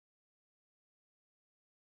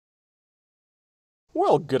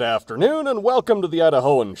Well, good afternoon and welcome to the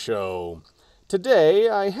Idahoan Show. Today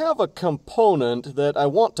I have a component that I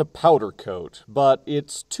want to powder coat, but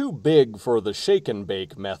it's too big for the shake and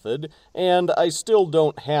bake method, and I still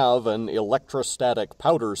don't have an electrostatic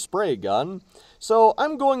powder spray gun, so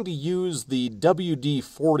I'm going to use the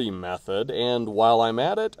WD40 method, and while I'm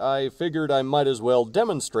at it, I figured I might as well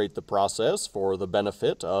demonstrate the process for the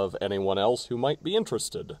benefit of anyone else who might be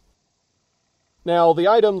interested. Now, the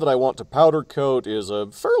item that I want to powder coat is a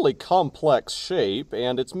fairly complex shape,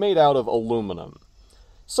 and it's made out of aluminum.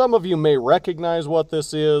 Some of you may recognize what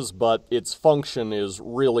this is, but its function is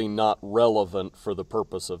really not relevant for the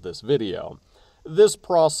purpose of this video. This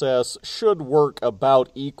process should work about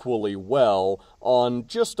equally well on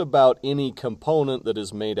just about any component that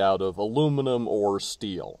is made out of aluminum or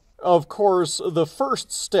steel. Of course, the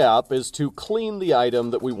first step is to clean the item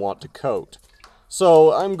that we want to coat.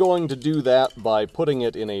 So I'm going to do that by putting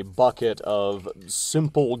it in a bucket of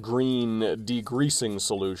simple green degreasing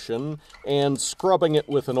solution and scrubbing it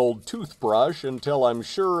with an old toothbrush until I'm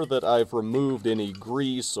sure that I've removed any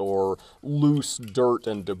grease or loose dirt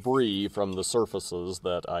and debris from the surfaces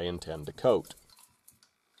that I intend to coat.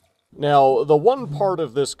 Now, the one part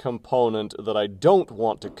of this component that I don't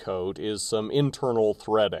want to coat is some internal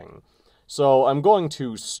threading. So I'm going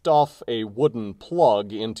to stuff a wooden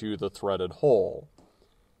plug into the threaded hole.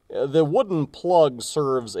 The wooden plug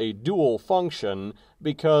serves a dual function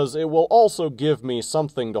because it will also give me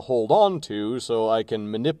something to hold on to so I can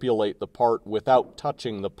manipulate the part without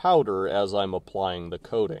touching the powder as I'm applying the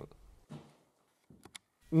coating.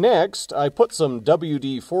 Next, I put some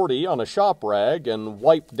WD-40 on a shop rag and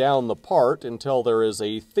wipe down the part until there is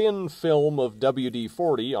a thin film of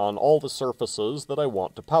WD-40 on all the surfaces that I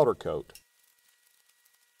want to powder coat.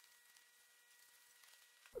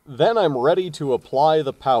 Then I'm ready to apply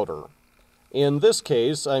the powder. In this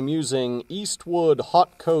case, I'm using Eastwood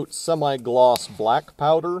Hot Coat Semi-Gloss Black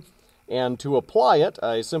Powder, and to apply it,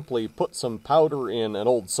 I simply put some powder in an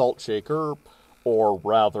old salt shaker, or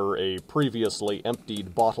rather a previously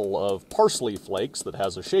emptied bottle of parsley flakes that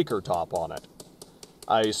has a shaker top on it.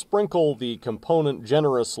 I sprinkle the component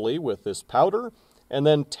generously with this powder, and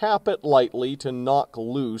then tap it lightly to knock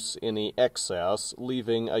loose any excess,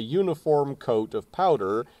 leaving a uniform coat of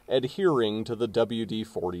powder adhering to the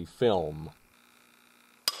WD-40 film.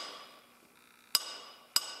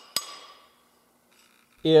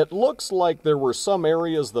 It looks like there were some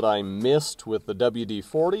areas that I missed with the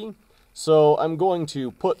WD-40, so I'm going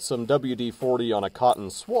to put some WD-40 on a cotton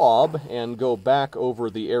swab and go back over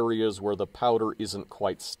the areas where the powder isn't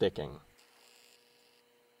quite sticking.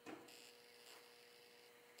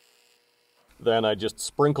 Then I just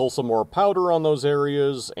sprinkle some more powder on those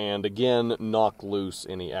areas and again knock loose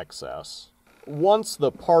any excess. Once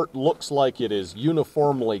the part looks like it is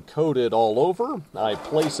uniformly coated all over, I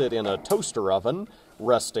place it in a toaster oven,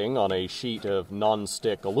 resting on a sheet of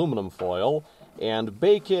non-stick aluminum foil, and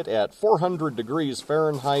bake it at 400 degrees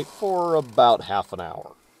Fahrenheit for about half an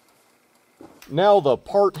hour. Now the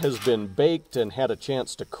part has been baked and had a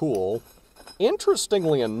chance to cool.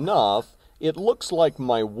 Interestingly enough, it looks like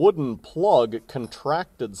my wooden plug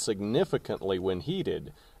contracted significantly when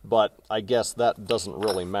heated, but I guess that doesn't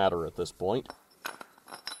really matter at this point.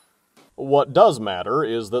 What does matter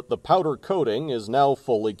is that the powder coating is now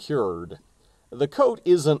fully cured. The coat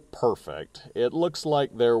isn't perfect. It looks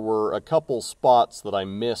like there were a couple spots that I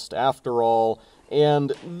missed after all,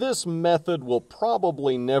 and this method will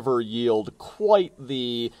probably never yield quite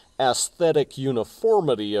the aesthetic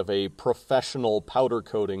uniformity of a professional powder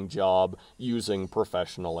coating job using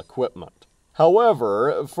professional equipment.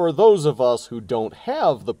 However, for those of us who don't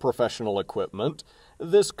have the professional equipment,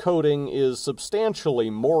 this coating is substantially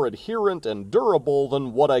more adherent and durable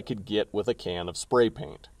than what I could get with a can of spray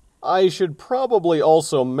paint. I should probably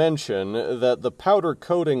also mention that the powder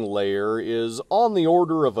coating layer is on the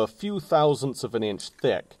order of a few thousandths of an inch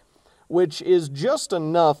thick, which is just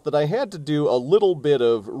enough that I had to do a little bit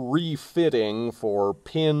of refitting for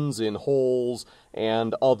pins in holes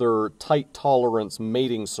and other tight tolerance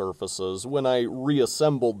mating surfaces when I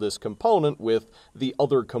reassembled this component with the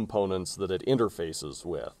other components that it interfaces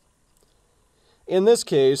with. In this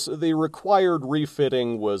case, the required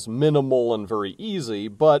refitting was minimal and very easy,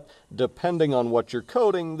 but depending on what you're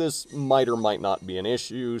coating, this might or might not be an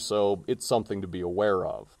issue, so it's something to be aware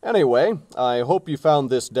of. Anyway, I hope you found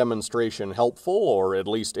this demonstration helpful or at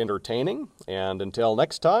least entertaining, and until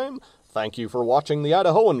next time, thank you for watching The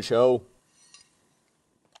Idahoan Show.